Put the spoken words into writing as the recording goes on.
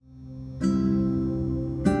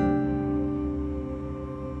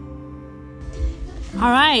All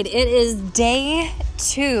right, it is day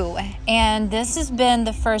 2, and this has been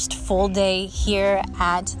the first full day here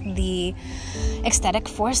at the Ecstatic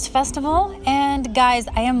Forest Festival. And guys,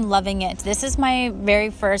 I am loving it. This is my very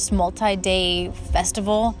first multi-day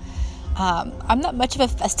festival. I'm not much of a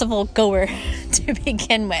festival goer to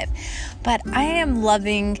begin with, but I am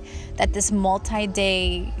loving that this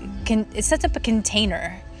multi-day it sets up a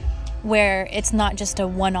container where it's not just a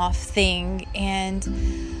one-off thing.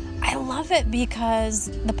 And I love it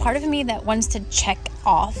because the part of me that wants to check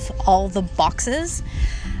off all the boxes,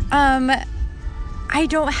 I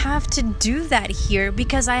don't have to do that here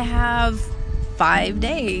because I have 5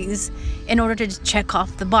 days in order to check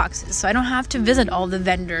off the boxes. So I don't have to visit all the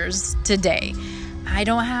vendors today. I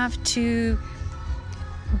don't have to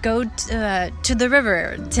go to the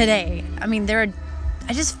river today. I mean,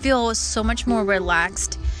 I just feel so much more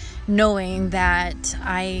relaxed knowing that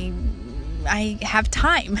I have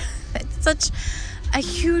time. It's such a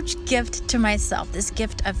huge gift to myself, this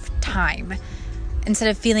gift of time, instead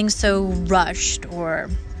of feeling so rushed or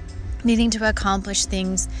needing to accomplish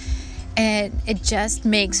things. And it just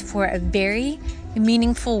makes for a very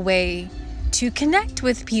meaningful way to connect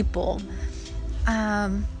with people.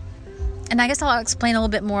 And I guess I'll explain a little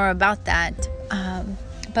bit more about that.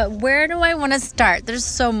 But where do I want to start? There's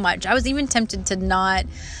so much. I was even tempted to not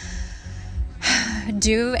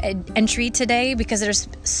do an entry today because there's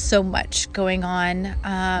so much going on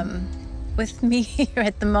with me here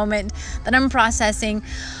at the moment that I'm processing.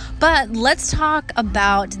 But let's talk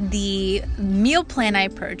about the meal plan I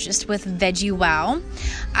purchased with Veggie Wow.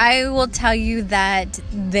 I will tell you that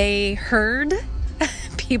they heard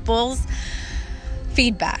people's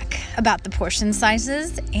feedback about the portion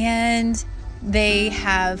sizes, and they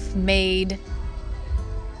have made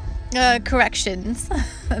corrections.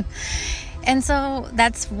 And so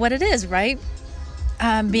that's what it is, right?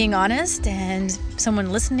 Being honest and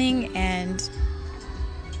someone listening and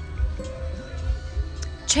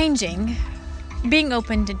changing, being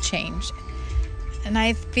open to change. And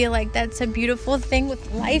I feel like that's a beautiful thing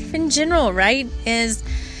with life in general, right? Is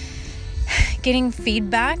getting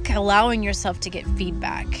feedback, allowing yourself to get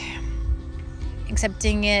feedback,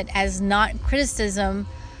 accepting it as not criticism,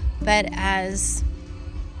 but as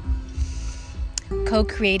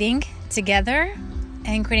co-creating together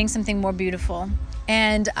and creating something more beautiful.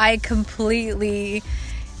 And I completely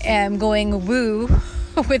am going woo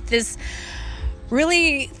with this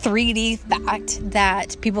really 3D fact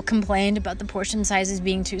that people complained about the portion sizes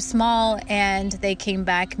being too small, and they came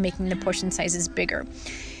back making the portion sizes bigger.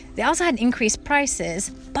 They also had increased prices,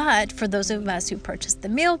 but for those of us who purchased the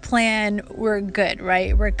meal plan, we're good,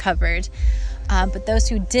 right? We're covered. But those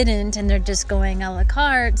who didn't, and they're just going a la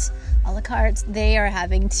carte, they are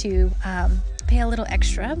having to pay a little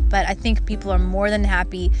extra. But I think people are more than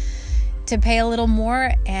happy to pay a little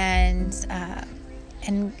more and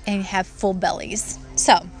have full bellies.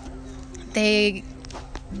 So they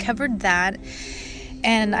covered that.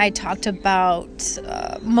 And I talked about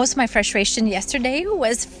most of my frustration yesterday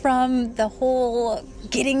was from the whole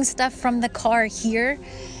getting stuff from the car here.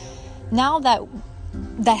 Now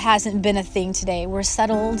that hasn't been a thing today. We're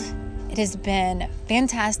settled. It has been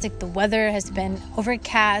fantastic. The weather has been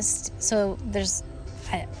overcast. So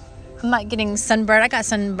I'm not getting sunburned. I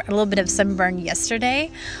got a little bit of sunburn yesterday,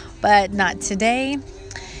 but not today.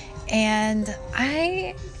 And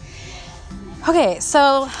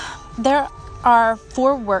so there are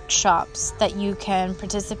 4 workshops that you can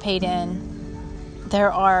participate in.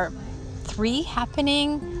 There are 3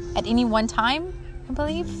 happening at any one time, I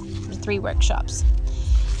believe. 3 workshops.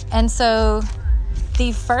 And so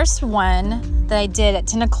the first one that I did at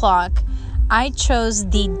 10 o'clock, I chose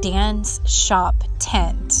the dance shop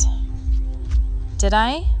tent. Did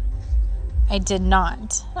I? I did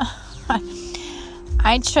not.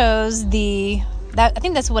 I chose I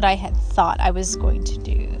think that's what I had thought I was going to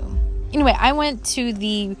do. Anyway, I went to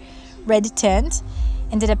the red tent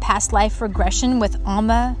and did a past life regression with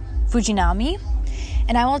Amma Fujinami.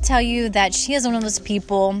 And I will tell you that she is one of those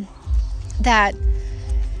people that,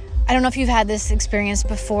 I don't know if you've had this experience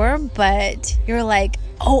before, but you're like,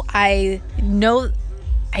 oh, I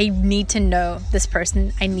need to know this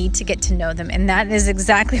person. I need to get to know them. And that is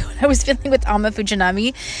exactly what I was feeling with Amma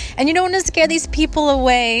Fujinami. And you don't want to scare these people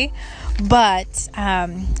away, but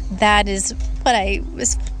that is what I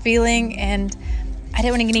was feeling. And I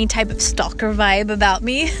didn't want to get any type of stalker vibe about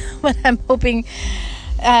me, but I'm hoping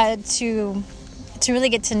to really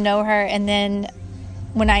get to know her. And then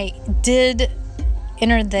when I did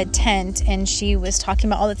enter the tent and she was talking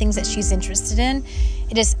about all the things that she's interested in,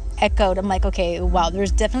 it just echoed. I'm like, okay, wow,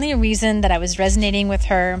 there's definitely a reason that I was resonating with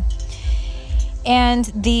her. And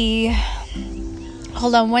the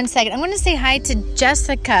hold on one second. I'm going to say hi to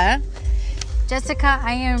Jessica. Jessica,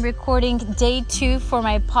 I am recording day 2 for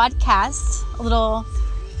my podcast. No,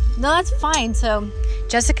 that's fine. So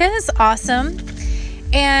Jessica is awesome.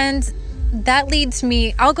 And that leads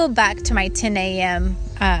me, I'll go back to my 10 a.m.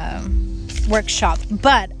 Workshop.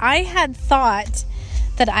 But I had thought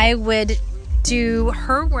that I would do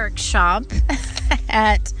her workshop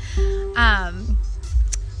at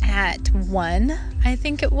 1, I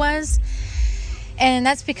think it was. And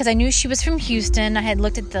that's because I knew she was from Houston. I had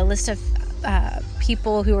looked at the list of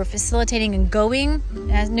people who were facilitating and going.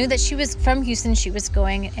 And I knew that she was from Houston. She was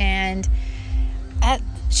going, and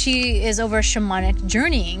she is over shamanic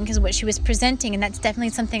journeying is what she was presenting, and that's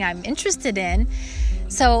definitely something I'm interested in.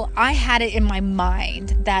 So I had it in my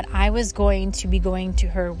mind that I was going to be going to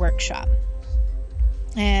her workshop.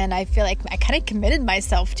 And I feel like I kind of committed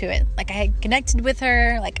myself to it. Like I had connected with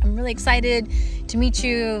her, like I'm really excited to meet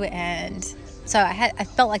you. And so I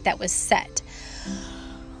felt like that was set.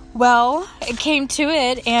 Well, it came to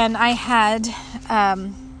it, and I had,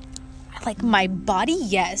 like my body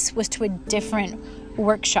yes was to a different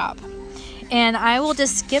workshop. And I will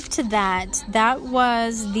just skip to that. That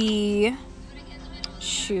was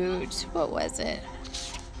what was it?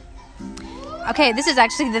 Okay, this is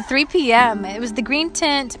actually the 3 p.m. It was the Green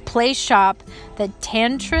Tent Play Shop, the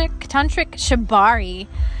Tantric Shibari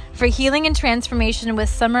for Healing and Transformation with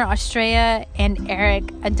Summer Australia and Eric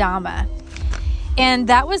Adama. And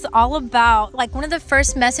that was all about, like, one of the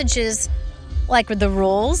first messages, like, with the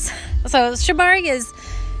rules. So Shibari is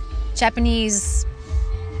Japanese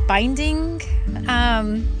binding.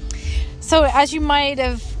 So as you might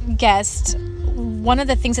have guessed, one of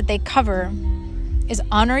the things that they cover is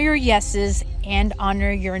honor your yeses and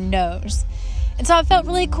honor your nos. And so I felt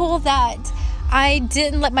really cool that I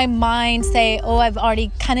didn't let my mind say, oh, I've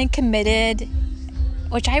already kind of committed,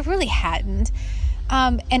 which I really hadn't,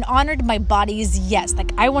 and honored my body's yes.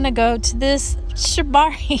 Like, I want to go to this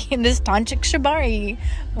Shibari, this Tantric Shibari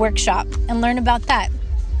workshop and learn about that.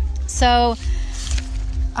 So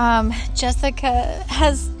Jessica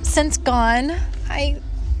has since gone. I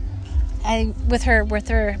with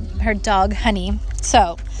her dog Honey.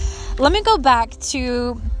 So let me go back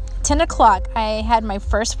to 10 o'clock. I had my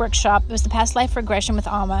first workshop. It was the past life regression with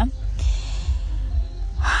Amma.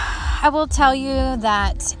 I will tell you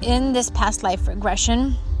that in this past life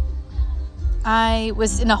regression, I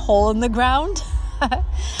was in a hole in the ground.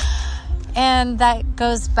 And that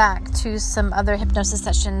goes back to some other hypnosis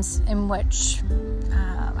sessions in which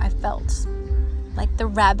I felt like the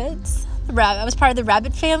rabbits. I was part of the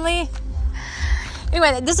rabbit family.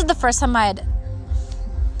 Anyway, this is the first time I had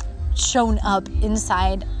shown up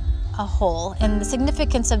inside a hole, and the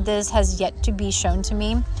significance of this has yet to be shown to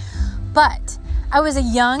me. But I was a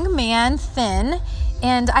young man, thin,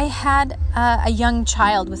 and I had a young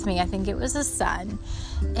child with me. I think it was a son.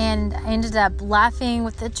 And I ended up laughing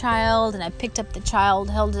with the child, and I picked up the child,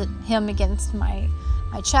 held him against my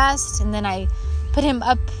chest, and then I put him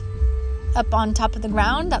up on top of the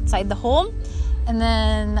ground outside the hole. And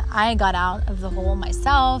then I got out of the hole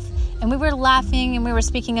myself, and we were laughing, and we were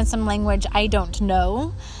speaking in some language I don't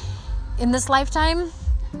know in this lifetime.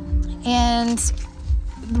 And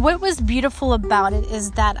what was beautiful about it is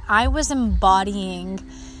that I was embodying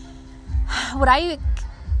what I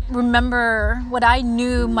remember, what I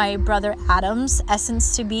knew my brother Adam's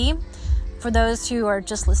essence to be. For those who are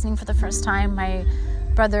just listening for the first time, my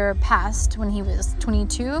brother passed when he was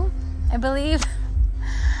 22, I believe.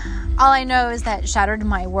 All I know is that shattered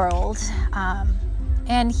my world.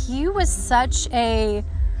 And he was such a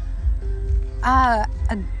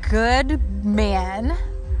good man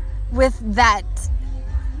with that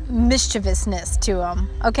mischievousness to him.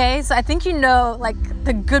 Okay, so I think you know, like,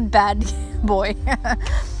 the good bad boy.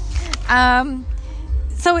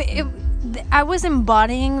 So I was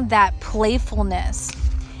embodying that playfulness.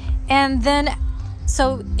 And then,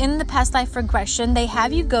 so in the past life regression, they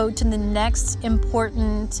have you go to the next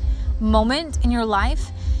important moment in your life.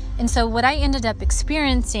 And so what I ended up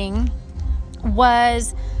experiencing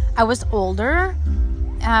was I was older,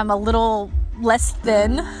 a little less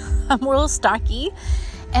thin, I'm a little stocky,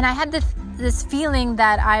 and I had this feeling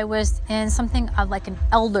that I was in something of like an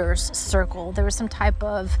elders circle. There was some type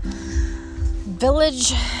of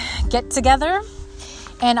village get together,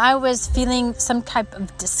 and I was feeling some type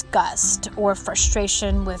of disgust or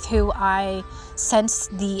frustration with who I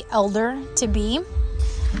sensed the elder to be.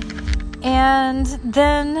 And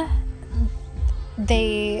then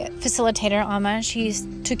the facilitator, Amma, she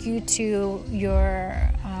took you to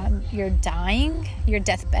your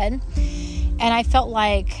deathbed, and I felt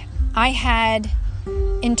like I had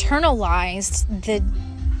internalized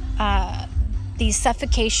the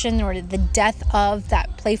suffocation or the death of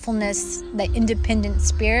that playfulness, that independent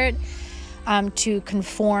spirit, to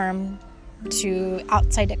conform to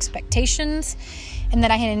outside expectations, and that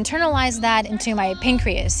I had internalized that into my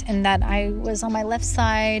pancreas, and that I was on my left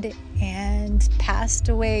side and passed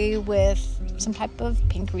away with some type of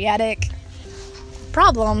pancreatic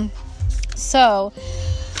problem. So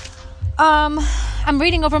I'm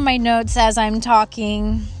reading over my notes as I'm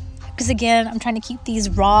talking, because again, I'm trying to keep these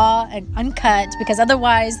raw and uncut, because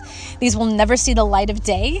otherwise these will never see the light of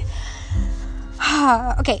day.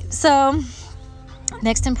 Okay, so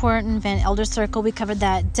next important event, Elder Circle, we covered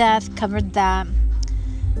that. Death, covered that.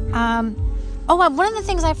 One of the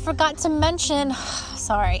things I forgot to mention,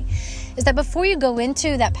 sorry, is that before you go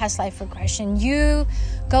into that past life regression, you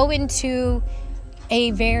go into a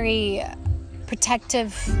very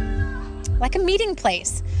protective, like a meeting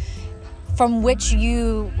place from which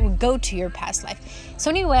you go to your past life. So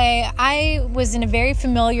anyway, I was in a very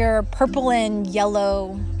familiar purple and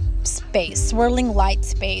yellow space, swirling light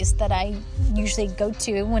space that I usually go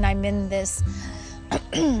to when I'm in this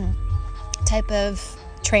type of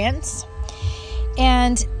trance.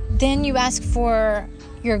 And then you ask for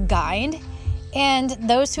your guide. And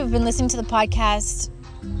those who have been listening to the podcast,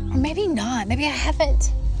 or maybe not, maybe I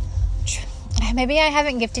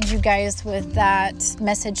haven't gifted you guys with that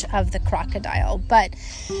message of the crocodile, but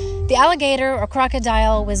the alligator or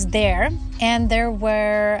crocodile was there, and there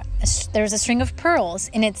was a string of pearls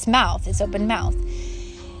in its mouth, its open mouth.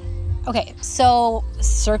 Okay, so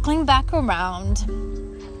circling back around,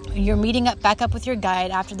 you're meeting back up with your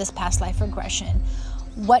guide after this past life regression.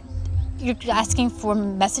 What you're asking for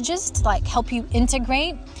messages to like help you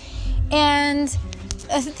integrate, and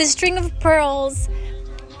the string of pearls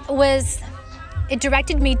it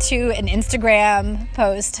directed me to an Instagram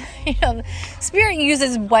post. Spirit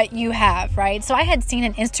uses what you have, right? So I had seen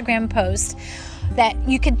an Instagram post that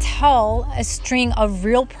you could tell a string of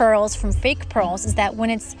real pearls from fake pearls is that when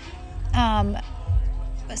it's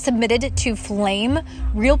submitted to flame,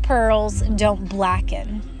 real pearls don't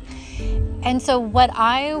blacken. And so what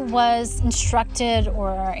I was instructed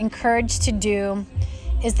or encouraged to do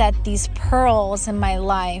is that these pearls in my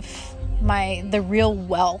life, the real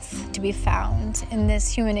wealth to be found in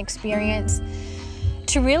this human experience,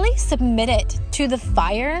 to really submit it to the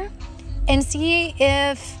fire and see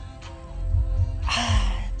if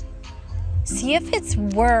it's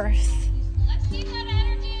worth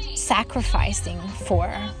sacrificing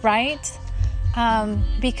for, right?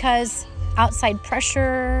 Because outside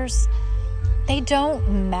pressures, they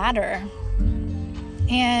don't matter.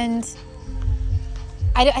 And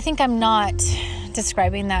I think I'm not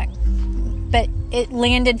describing that, but it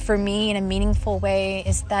landed for me in a meaningful way,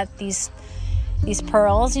 is that these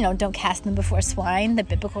pearls, don't cast them before swine, the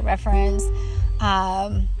biblical reference,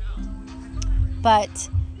 but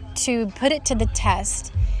to put it to the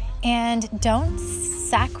test and don't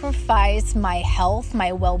sacrifice my health,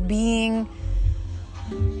 my well-being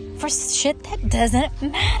for shit that doesn't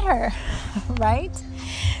matter, right?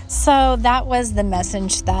 So that was the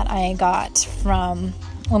message that I got from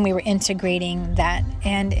when we were integrating that,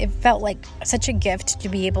 and it felt like such a gift to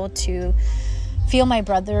be able to feel my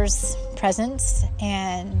brother's presence.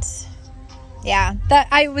 And yeah, that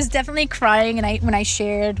I was definitely crying, and when I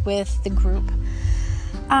shared with the group.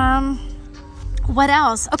 What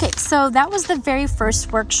else? Okay, so that was the very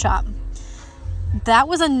first workshop. That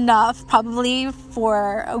was enough probably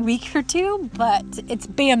for a week or two, but it's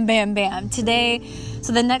bam, bam, bam. Today,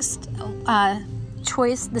 so the next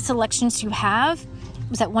choice, the selections you have,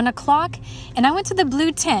 was at 1:00, and I went to the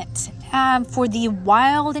blue tent for the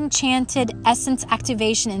Wild Enchanted Essence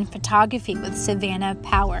Activation in Photography with Savannah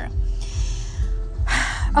Power.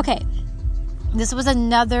 Okay, this was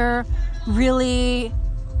another really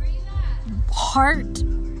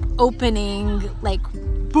heart-opening, like,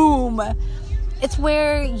 boom. It's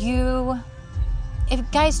where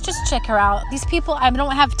guys, just check her out. These people, I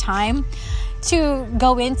don't have time to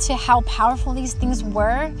go into how powerful these things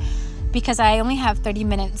were, because I only have 30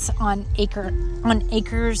 minutes on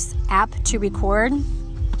Acre's app to record.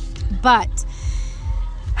 But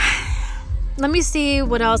let me see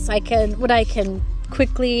what I can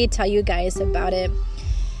quickly tell you guys about it.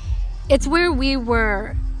 It's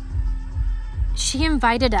where she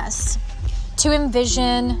invited us to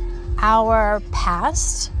envision our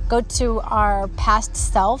past, go to our past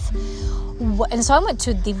self. And so I went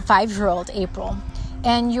to the 5-year-old April,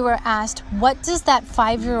 and you were asked, what does that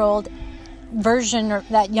 5-year-old version, or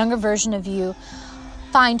that younger version of you,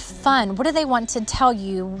 find fun? What do they want to tell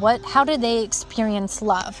you? How do they experience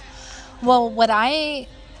love? Well, what my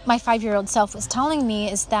 5-year-old self was telling me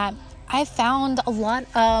is that I found a lot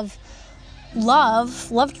of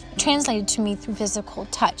love translated to me through physical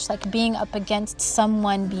touch, like being up against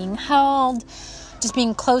someone, being held, just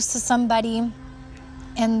being close to somebody.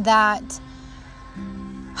 And that,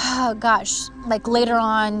 oh gosh, like later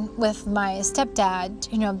on with my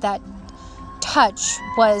stepdad, that touch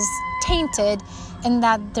was tainted, and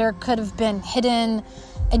that there could have been hidden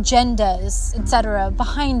agendas, etc.,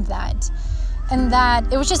 behind that. And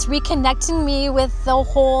that it was just reconnecting me with the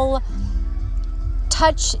whole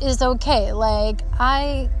touch is okay. Like,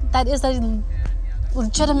 that is a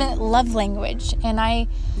legitimate love language. And I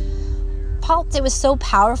felt it was so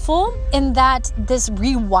powerful in that this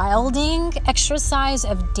rewilding exercise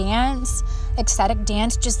of dance, ecstatic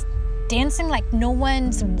dance, just dancing like no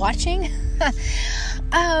one's watching.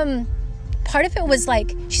 Part of it was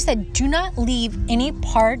like, she said, do not leave any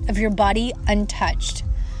part of your body untouched.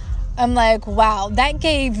 I'm like, wow, that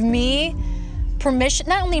gave me permission,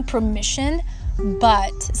 not only permission,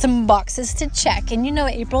 but some boxes to check. And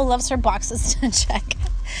April loves her boxes to check.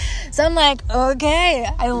 So I'm like, okay,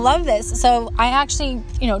 I love this. So I actually,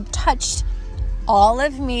 touched all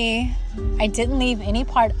of me. I didn't leave any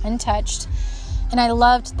part untouched. And I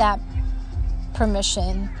loved that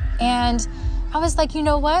permission. And I was like, you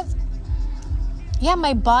know what? Yeah,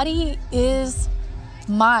 my body is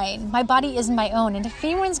mine. My body is my own. And if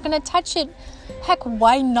anyone's going to touch it, heck,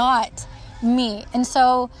 why not me? And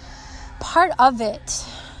so part of it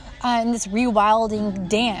in this rewilding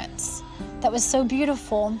dance that was so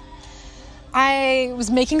beautiful, I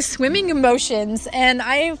was making swimming emotions, and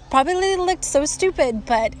I probably looked so stupid,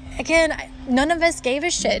 but again, none of us gave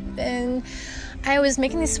a shit. And I was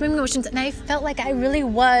making these swimming motions, and I felt like I really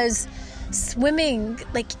was swimming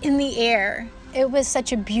like in the air. It was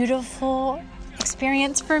such a beautiful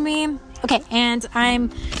experience for me. Okay, and I'm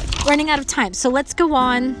running out of time, so let's go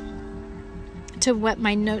on to what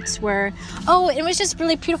my notes were. Oh, it was just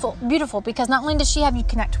really beautiful because not only does she have you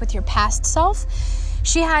connect with your past self,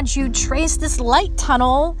 she had you trace this light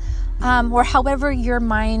tunnel, or however your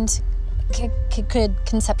mind could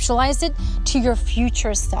conceptualize it, to your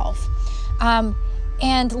future self.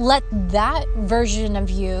 And let that version of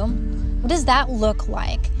you, what does that look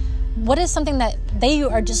like? What is something that they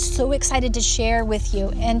are just so excited to share with you?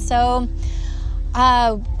 And so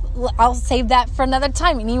I'll save that for another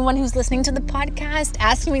time. Anyone who's listening to the podcast,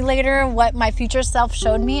 ask me later what my future self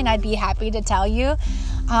showed me, and I'd be happy to tell you.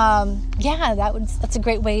 That's a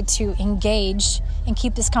great way to engage and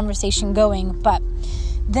keep this conversation going. But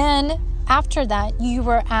then after that, you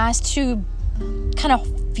were asked to kind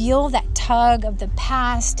of feel that tug of the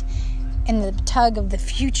past and the tug of the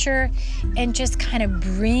future, and just kind of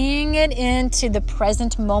bring it into the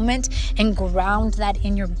present moment and ground that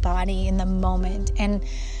in your body in the moment. And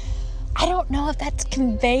I don't know if that's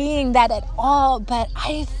conveying that at all, but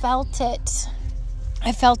I felt it.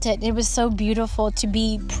 It was so beautiful to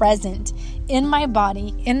be present in my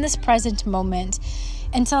body in this present moment,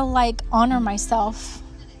 and to honor myself.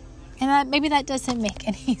 And maybe that doesn't make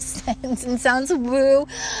any sense and sounds woo,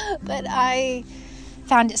 but I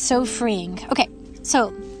found it so freeing. Okay,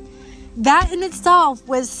 so that in itself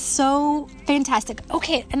was so fantastic.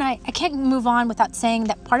 Okay, and I can't move on without saying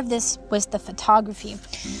that part of this was the photography.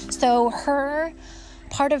 So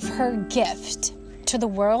part of her gift to the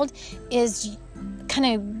world is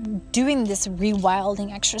kind of doing this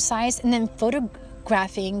rewilding exercise and then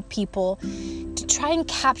photographing people to try and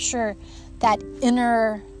capture that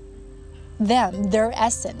inner them, their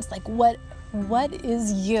essence, like what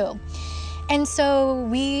is you. And so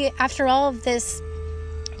we, after all of this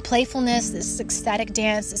playfulness, this ecstatic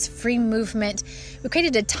dance, this free movement, we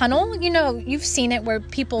created a tunnel. You've seen it, where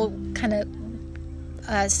people kind of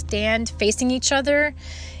stand facing each other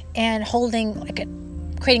and holding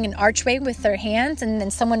creating an archway with their hands, and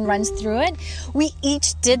then someone runs through it. We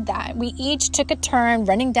each did that. We each took a turn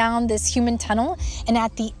running down this human tunnel, and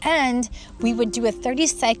at the end, we would do a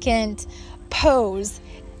 30-second pose,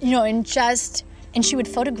 and she would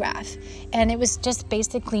photograph. And it was just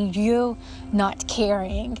basically you not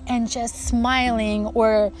caring and just smiling,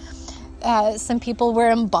 or some people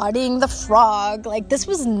were embodying the frog. This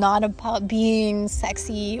was not about being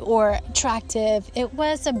sexy or attractive. It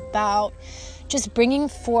was about just bringing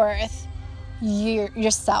forth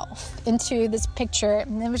yourself into this picture.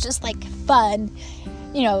 And it was just fun,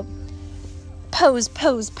 pose.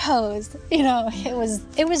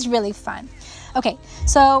 It was really fun. Okay,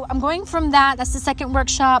 so I'm going from that's the second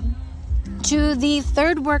workshop, to the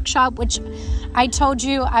third workshop, which I told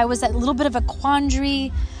you I was at a little bit of a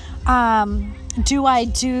quandary. Do I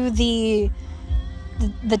do the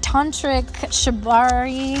tantric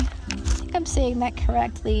shibari? I think I'm saying that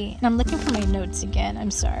correctly. And I'm looking for my notes again.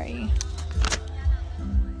 I'm sorry.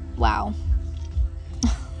 Wow.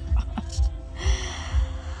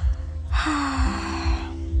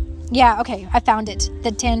 Yeah, okay, I found it.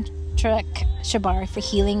 The Tantric Shibari for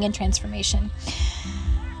healing and transformation.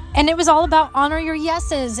 And it was all about honor your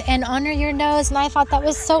yeses and honor your no's. And I thought that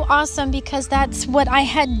was so awesome because that's what I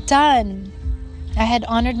had done. I had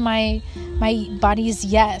honored my body's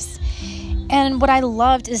yes. And what I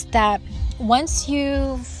loved is that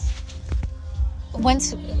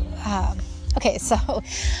okay, so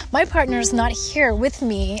my partner's not here with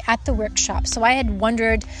me at the workshop. So I had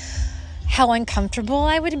wondered how uncomfortable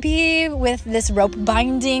I would be with this rope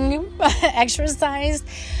binding exercise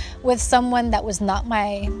with someone that was not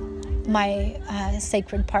my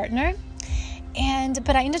sacred partner.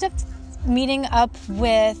 But I ended up meeting up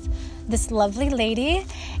with this lovely lady,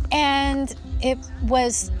 and it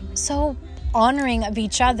was so honoring of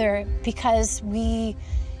each other because they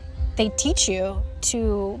teach you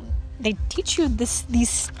these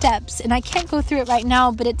steps, and I can't go through it right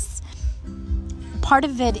now, but it's part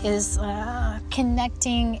of it is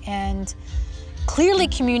connecting and clearly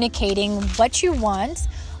communicating what you want,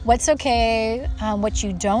 what's okay, what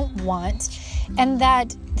you don't want. And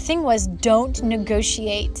that thing was, don't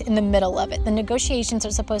negotiate in the middle of it. The negotiations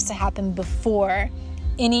are supposed to happen before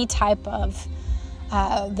any type of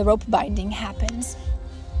the rope binding happens.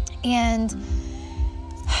 And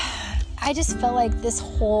I just felt like this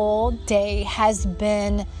whole day has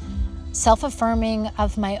been self-affirming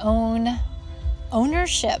of my own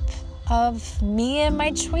ownership of me and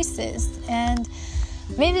my choices. And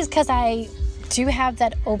maybe it's because I do have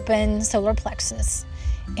that open solar plexus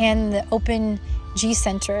and the open G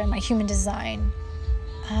center in my human design.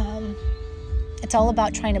 It's all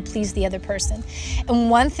about trying to please the other person. And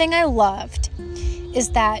one thing I loved is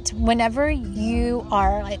that whenever you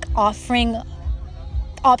are like offering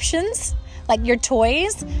options, like your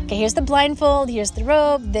toys, okay, here's the blindfold, here's the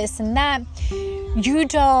rope, this and that, you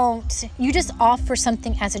just offer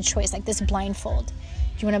something as a choice, like this blindfold. Do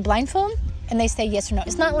you want a blindfold? And they say yes or no.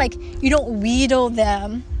 It's not like you don't wheedle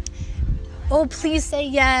them. Oh, please say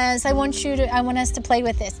yes. I want us to play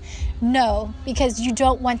with this. No, because you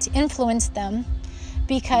don't want to influence them,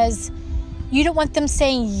 because you don't want them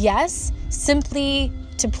saying yes simply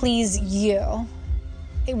to please you,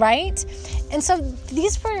 right? And so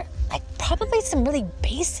these were like probably some really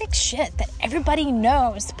basic shit that everybody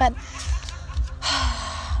knows, but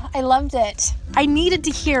I loved it. I needed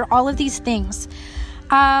to hear all of these things.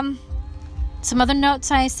 Some other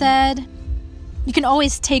notes I said, you can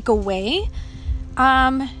always take away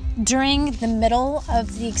during the middle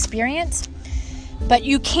of the experience, but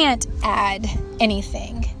you can't add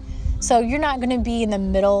anything. So you're not going to be in the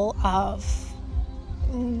middle of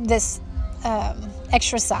this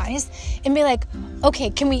exercise and be like, okay,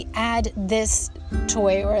 can we add this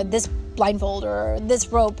toy or this blindfold or this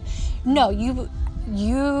rope? No, you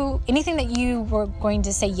anything that you were going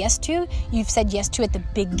to say yes to, you've said yes to at the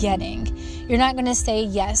beginning. You're not going to say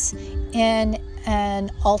yes in an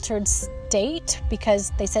altered state,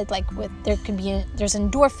 because they said like there's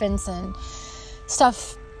endorphins and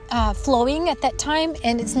stuff flowing at that time,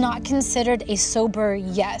 and it's not considered a sober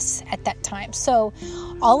yes at that time. So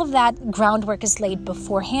all of that groundwork is laid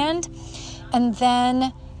beforehand, and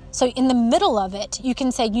then so in the middle of it, you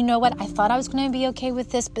can say, you know what, I thought I was going to be okay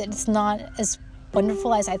with this, but it's not as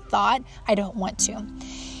wonderful as I thought. I don't want to.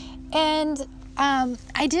 And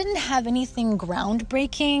I didn't have anything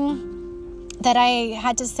groundbreaking that I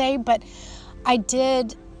had to say, but I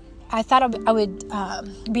thought I would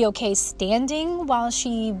be okay standing while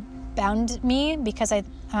she bound me, because it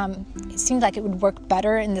seemed like it would work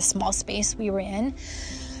better in the small space we were in.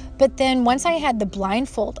 But then once I had the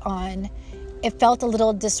blindfold on, it felt a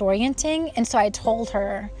little disorienting. And so I told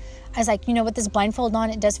her, I was like, you know, with this blindfold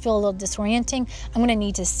on, it does feel a little disorienting. I'm going to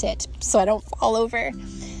need to sit so I don't fall over.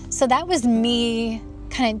 So that was me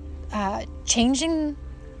kind of changing,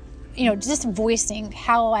 just voicing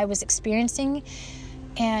how I was experiencing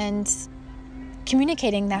and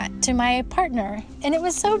communicating that to my partner. And it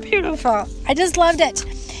was so beautiful. I just loved it.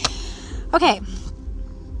 Okay.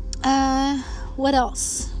 What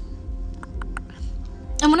else?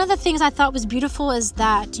 And one of the things I thought was beautiful is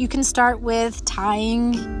that you can start with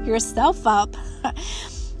tying yourself up.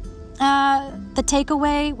 The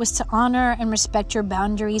takeaway was to honor and respect your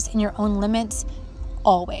boundaries and your own limits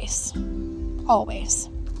always. Always.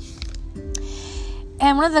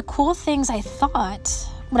 And one of the cool things I thought,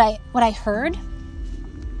 what I heard,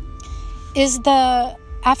 is the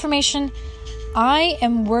affirmation, I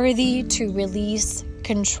am worthy to release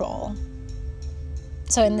control.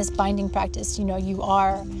 So in this binding practice, you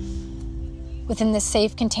are within this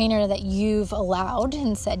safe container that you've allowed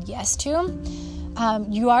and said yes to.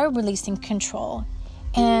 You are releasing control.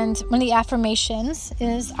 And one of the affirmations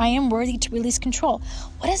is, I am worthy to release control.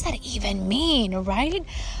 What does that even mean, right?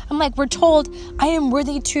 I'm like, we're told, I am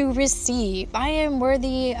worthy to receive. I am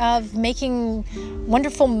worthy of making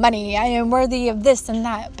wonderful money. I am worthy of this and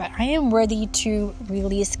that. But I am worthy to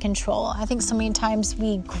release control. I think so many times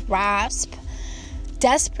we grasp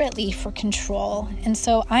desperately for control. And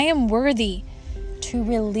so I am worthy to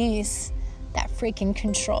release that freaking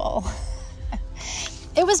control.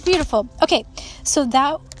 It was beautiful. Okay, so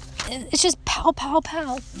it's just pow, pow,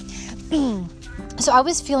 pow. So I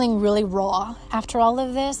was feeling really raw after all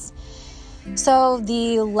of this. So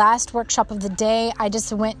the last workshop of the day, I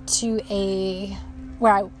just went to it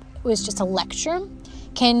was just a lecture.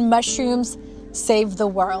 Can mushrooms save the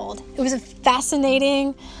world? It was a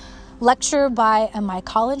fascinating lecture by a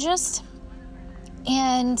mycologist.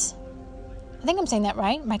 And I think I'm saying that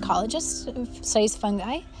right. Mycologist who studies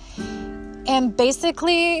fungi. And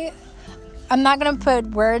basically, I'm not going to put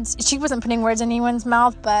words, she wasn't putting words in anyone's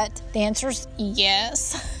mouth, but the answer is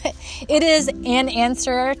yes. It is an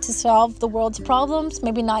answer to solve the world's problems.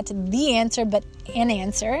 Maybe not the answer, but an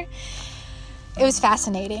answer. It was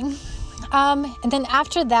fascinating. And then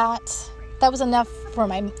after that was enough for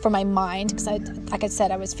my mind, because like I said,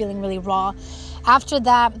 I was feeling really raw. After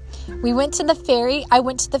that, we went to the ferry. I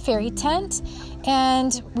went to the ferry tent,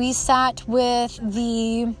 and we sat with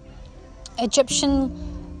the Egyptian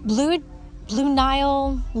blue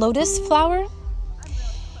Nile lotus flower.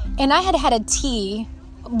 And I had a tea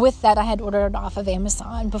with that I had ordered off of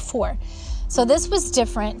Amazon before. So this was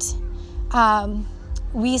different.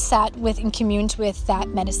 We sat with and communed with that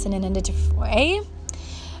medicine in a different way.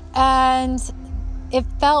 And it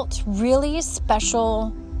felt really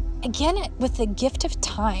special. Again, with the gift of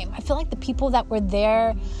time. I feel like the people that were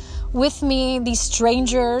there with me, these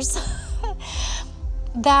strangers,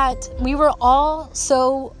 that we were all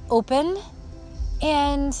so open,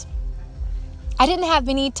 and I didn't have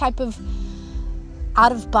any type of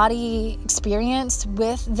out-of-body experience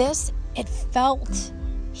with this. It felt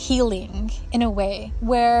healing in a way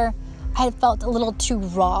where I felt a little too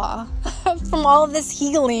raw from all of this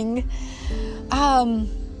healing.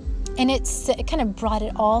 And it kind of brought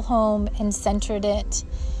it all home and centered it.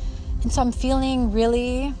 And so I'm feeling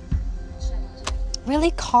really,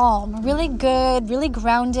 really calm, really good, really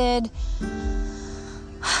grounded,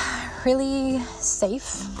 really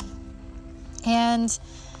safe. And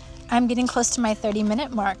I'm getting close to my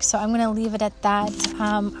 30-minute mark, so I'm going to leave it at that.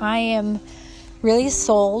 I am really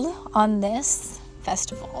sold on this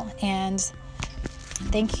festival, and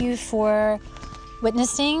thank you for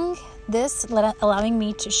witnessing this, allowing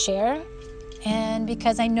me to share, and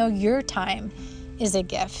because I know your time is a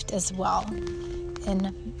gift as well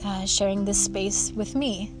in sharing this space with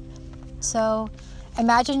me. So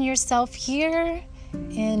imagine yourself here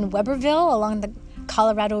in Weberville along the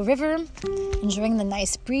Colorado River, enjoying the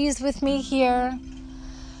nice breeze with me here.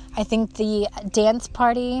 I think the dance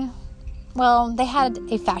party, well, they had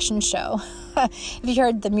a fashion show. If you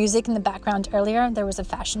heard the music in the background earlier, there was a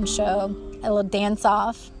fashion show, a little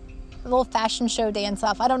dance-off, a little fashion show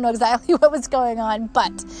dance-off. I don't know exactly what was going on,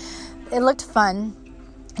 but it looked fun.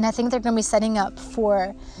 And I think they're going to be setting up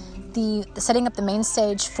the main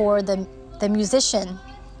stage for the musician,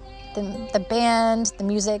 the band, the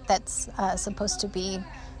music that's supposed to be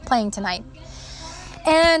playing tonight.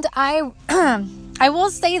 And I will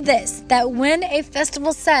say this, that when a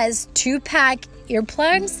festival says to pack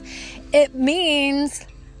earplugs, it means,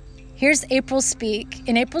 here's April speak.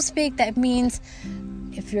 In April speak, that means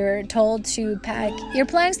if you're told to pack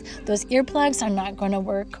earplugs, those earplugs are not going to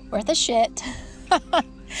work worth a shit.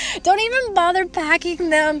 Don't even bother packing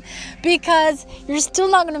them, because you're still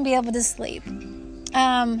not going to be able to sleep.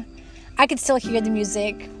 I could still hear the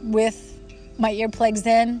music with my earplugs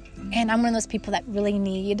in, and I'm one of those people that really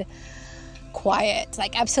need quiet,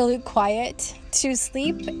 like absolute quiet to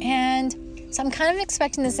sleep. And so I'm kind of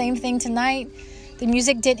expecting the same thing tonight. The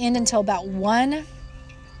music didn't end until about 1,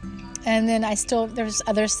 and then there's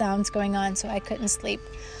other sounds going on, so I couldn't sleep.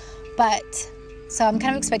 So I'm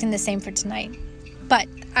kind of expecting the same for tonight. But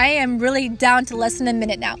I am really down to less than a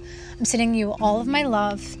minute now. I'm sending you all of my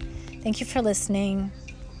love. Thank you for listening,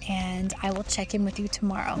 and I will check in with you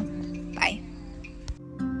tomorrow. Bye.